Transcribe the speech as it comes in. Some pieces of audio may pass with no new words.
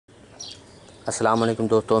अस्सलाम वालेकुम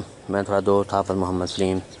दोस्तों, मैं थोड़ा दोस्त हाफिज़ मोहम्मद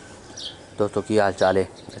सलीम। दोस्तों की हाल चाल है?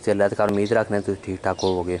 असीं अल्लाह तआला उम्मीद रखने तुसीं ठीक ठाक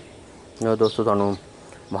होवोगे। दोस्तों तुहानूं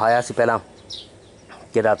वहाया सी पहला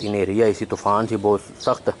कि राती हनेरी आई सी, तूफान सी बहुत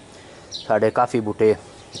सख्त। साढ़े काफ़ी बूटे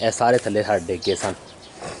ए सारे थल्ले साढ़े डिग गए सन।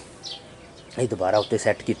 ये दोबारा उत्ते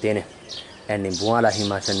सैट कीते ने। ए नींबू वाला ही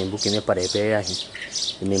माशा नींबू किवें भरे पे आ,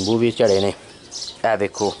 नींबू भी झड़े ने। ए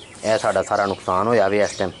वेखो ए साडा सारा नुकसान होया वे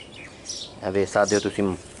इस टाइम। ए वेख सकदे हो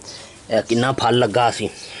तुसीं किन्ना फल लगा सी।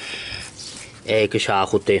 एक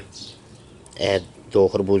शाख उत्ते ए 2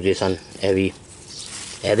 खरबूजे सन, ए भी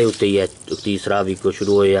एहदे उत्ते ही तीसरा भी कुछ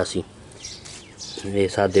शुरू होया सी।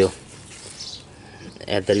 वेख सकदे हो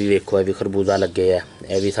इधर भी वेखो ए भी खरबूजा लगे है,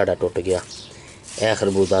 ए भी साडा टुट गया। ए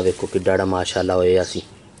खरबूजा वेखो किड्डा माशाअल्लाह होया सी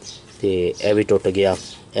ते ए भी टुट गया।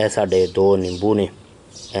 ए साडे 2 नींबू ने,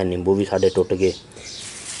 ए नींबू भी साडे टुट गए।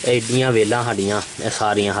 एडियां वेलां साडियां ए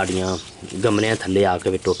सारियां साडियां गमलियां थल्ले आके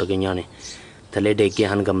भी टुट गईयां ने, थल्ले डिग गए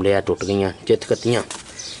हन गमले, टुट गईयां चित कत्तियां।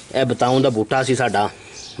 ए बताऊं दा बूटा सी साडा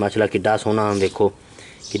माशाअल्लाह किड्डा सोहना, वेखो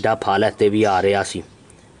किड्डा फल इत्ते भी आ रहा सी।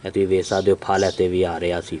 ए तुसीं वेख सकदे हो फल इत्ते भी आ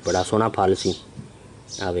रहा सी, बड़ा सोहना फल सी।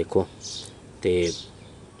 आ वेखो ते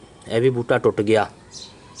ए भी बूटा टुट गया।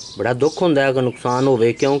 बड़ा दुख होंदा है अगर नुकसान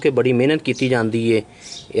होवे, क्योंकि बड़ी मेहनत की जाती है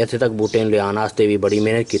इत्थे तक बूटे लियाण वास्ते भी बड़ी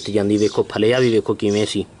मेहनत की जाती। वेखो फलिया भी वेखो किवें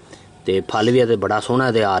सी ते फल भी बड़ा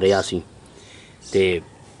सोहना ते आ रहा सी। ते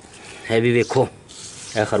है भी वेखो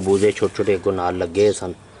ए खरबूजे छोटे छोटे अगों नाल लगे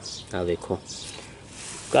सन। आ वेखो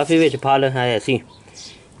काफ़ी विच फल है सी।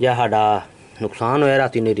 जे साडा नुकसान होया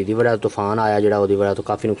राती हनेरी दी वजह तूफान आया जिहड़ा ओहदी वजह तो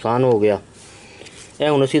काफ़ी नुकसान हो गया। ए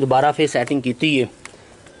हुण असीं दोबारा फिर सैटिंग कीती है।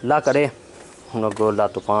 अल्लाह करे हुण अगों अल्लाह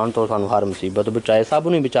तूफान तो सानूं हर मुसीबत बचाए, सब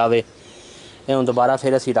नूं बचावे। ਇਹ ਹੁਣ ਦੁਬਾਰਾ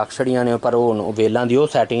ਫਿਰ ਅਸੀਂ ਰੱਖ ਛੜੀਆਂ ਨੇ, ਪਰ ਉਹ ਵੇਲਾਂ ਦੀ ਉਹ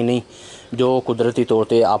ਸੈਟਿੰਗ ਨਹੀਂ ਜੋ ਕੁਦਰਤੀ ਤੌਰ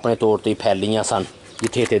 'ਤੇ ਆਪਣੇ ਤੌਰ 'ਤੇ ਫੈਲੀਆਂ ਸਨ।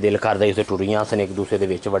 ਜਿੱਥੇ ਇੱਥੇ ਦਿਲ ਕਰਦਾ ਉੱਥੇ ਟੁਰੀਆਂ ਸਨ, ਇੱਕ ਦੂਸਰੇ ਦੇ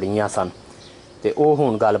ਵਿੱਚ ਵੜੀਆਂ ਸਨ, ਅਤੇ ਉਹ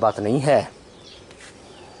ਹੁਣ ਗੱਲਬਾਤ ਨਹੀਂ ਹੈ।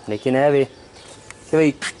 ਲੇਕਿਨ ਇਹ ਵੇ ਕਿ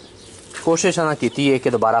ਬਈ ਕੋਸ਼ਿਸ਼ ਨਾ ਕੀਤੀ ਹੈ ਕਿ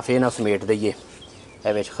ਦੁਬਾਰਾ ਫਿਰ ਨਾ ਸਮੇਟ ਦਈਏ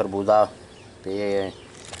ਇਹ ਵਿੱਚ ਖਰਬੂਜ਼ਾ। ਅਤੇ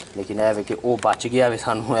ਲੇਕਿਨ ਇਹ ਵੇ ਕਿ ਉਹ ਬਚ ਗਿਆ ਵੇ।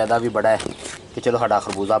 ਸਾਨੂੰ ਇਹਦਾ ਵੀ ਬੜਾ ਹੈ ਕਿ ਚਲੋ ਸਾਡਾ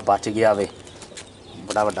ਖਰਬੂਜ਼ਾ ਬਚ ਗਿਆ ਵੇ।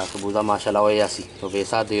 ਬੜਾ ਵੱਡਾ ਖਰਬੂਜ਼ਾ ਮਾਸ਼ਾਅੱਲਾ ਹੋਇਆ ਸੀ, ਉਹ ਵੇਖ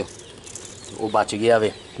ਸਕਦੇ ਹੋ ਉਹ ਬਚ ਗਿਆ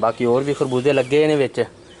ਵੇ। ਬਾਕੀ ਹੋਰ ਵੀ ਖਰਬੂਜ਼ੇ ਲੱਗੇ ਨੇ ਵਿੱਚ,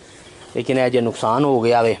 ਲੇਕਿਨ ਇਹ ਜੇ ਨੁਕਸਾਨ ਹੋ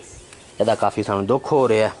ਗਿਆ ਵੇ ਇਹਦਾ ਕਾਫੀ ਸਾਨੂੰ ਦੁੱਖ ਹੋ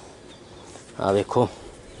ਰਿਹਾ। ਆ ਵੇਖੋ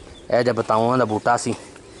ਇਹ ਜੇ ਬਤਾਊਆਂ ਦਾ ਬੂਟਾ ਸੀ,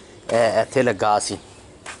 ਇਹ ਇੱਥੇ ਲੱਗਾ ਸੀ,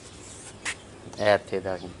 ਇਹ ਇੱਥੇ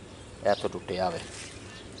ਦਾ ਸੀ, ਇੱਥੋਂ ਟੁੱਟਿਆ ਵੇ,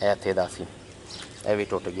 ਇਹ ਇੱਥੇ ਦਾ ਸੀ, ਇਹ ਵੀ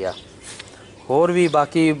ਟੁੱਟ ਗਿਆ। ਹੋਰ ਵੀ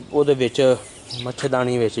ਬਾਕੀ ਉਹਦੇ ਵਿੱਚ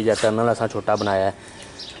ਮੱਛਰਦਾਨੀ ਵਿੱਚ ਜਾਂ ਟਨਲ ਅਸਾਂ ਛੋਟਾ ਬਣਾਇਆ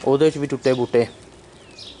ਉਹਦੇ ਵਿੱਚ ਵੀ ਟੁੱਟੇ ਬੂਟੇ।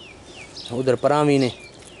 ਉਧਰ ਪਰਾਂ ਵੀ ਨੇ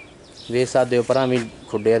ਵੇਖ ਸਕਦੇ ਹੋ, ਪਰਾਂ ਵੀ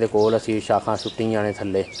ਖੁੱਡਿਆਂ ਦੇ ਕੋਲ ਅਸੀਂ ਸ਼ਾਖਾਂ ਸੁੱਟੀਆਂ ਨੇ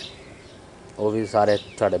ਥੱਲੇ, ਉਹ ਵੀ ਸਾਰੇ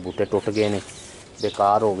ਸਾਡੇ ਬੂਟੇ ਟੁੱਟ ਗਏ ਨੇ,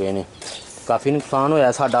 ਬੇਕਾਰ ਹੋ ਗਏ ਨੇ। ਕਾਫੀ ਨੁਕਸਾਨ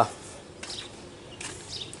ਹੋਇਆ ਸਾਡਾ।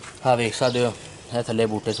 ਆ ਵੇਖ ਸਕਦੇ ਹੋ ਇਹ ਥੱਲੇ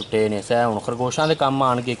ਬੂਟੇ ਸੁੱਟੇ ਨੇ। ਸਹਿ ਹੁਣ ਖਰਗੋਸ਼ਾਂ ਦੇ ਕੰਮ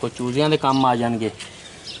ਆਉਣਗੇ, ਕੋਈ ਚੂਜ਼ਿਆਂ ਦੇ ਕੰਮ ਆ ਜਾਣਗੇ।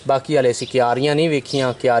 ਬਾਕੀ ਹਾਲੇ ਅਸੀਂ ਕਿਆਰੀਆਂ ਨਹੀਂ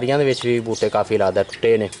ਵੇਖੀਆਂ, ਕਿਆਰੀਆਂ ਦੇ ਵਿੱਚ ਵੀ ਬੂਟੇ ਕਾਫੀ ਲੱਗਦਾ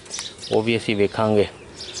ਟੁੱਟੇ ਨੇ, ਉਹ ਵੀ ਅਸੀਂ ਵੇਖਾਂਗੇ।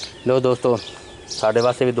 ਲੋ ਦੋਸਤੋ ਸਾਡੇ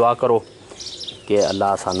ਵਾਸਤੇ ਵੀ ਦੁਆ ਕਰੋ कि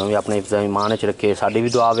अल्लाह सानू भी अपने हिफ्ज़ ईमान विच रखे। साडी भी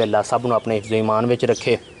दुआ है अल्लाह सब नूं अपने हिफ्ज़ ईमान विच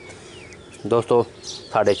रखे। दोस्तों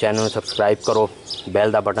साडे चैनल नूं सबसक्राइब करो,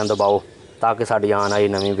 बैल दा बटन दबाओ ताकि साडी आने वाली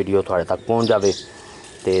नवीं वीडियो तुहाडे तक पहुँच जाए।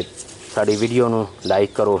 तो साडी वीडियो नूं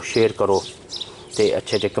लाइक करो, शेयर करो, तो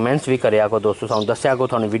अच्छे अच्छे कमेंट्स भी करिया करो। दोस्तों सानूं दस्सिया करो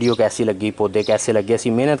तुहानूं वीडियो कैसी लगी, पौधे कैसे लगे।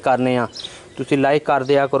 असीं मेहनत करने आ, तुसीं लाइक कर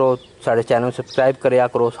दिया करो, साडे चैनल नूं सबसक्राइब करिया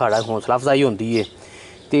करो। साडा हौसला अफजाई होंदी है,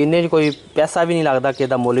 तो इन्ने कोई पैसा भी नहीं लगता, कि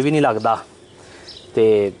इहदा मुੱਲ भी नहीं लगता। तो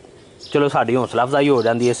चलो साड़ी हौसला अफजाई हो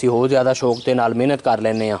जाती है, असीं होर ज़्यादा शौक के नाल मेहनत कर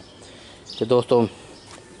लैंदे आ। तो दोस्तों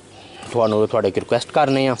तुहानूं तुहाडे रिक्वेस्ट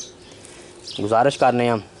करने आ, गुजारिश करने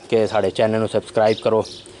आ कि साडे चैनल नूं सबसक्राइब करो,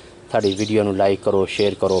 साडी वीडियो नूं लाइक करो,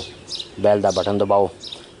 शेयर करो, बैल दा बटन दबाओ,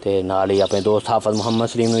 तो नाल ही अपने दोस्त हाफिज़ मोहम्मद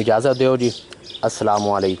सलीम नूं इजाज़त दिओ जी।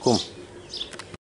 अस्सलामु अलैकुम।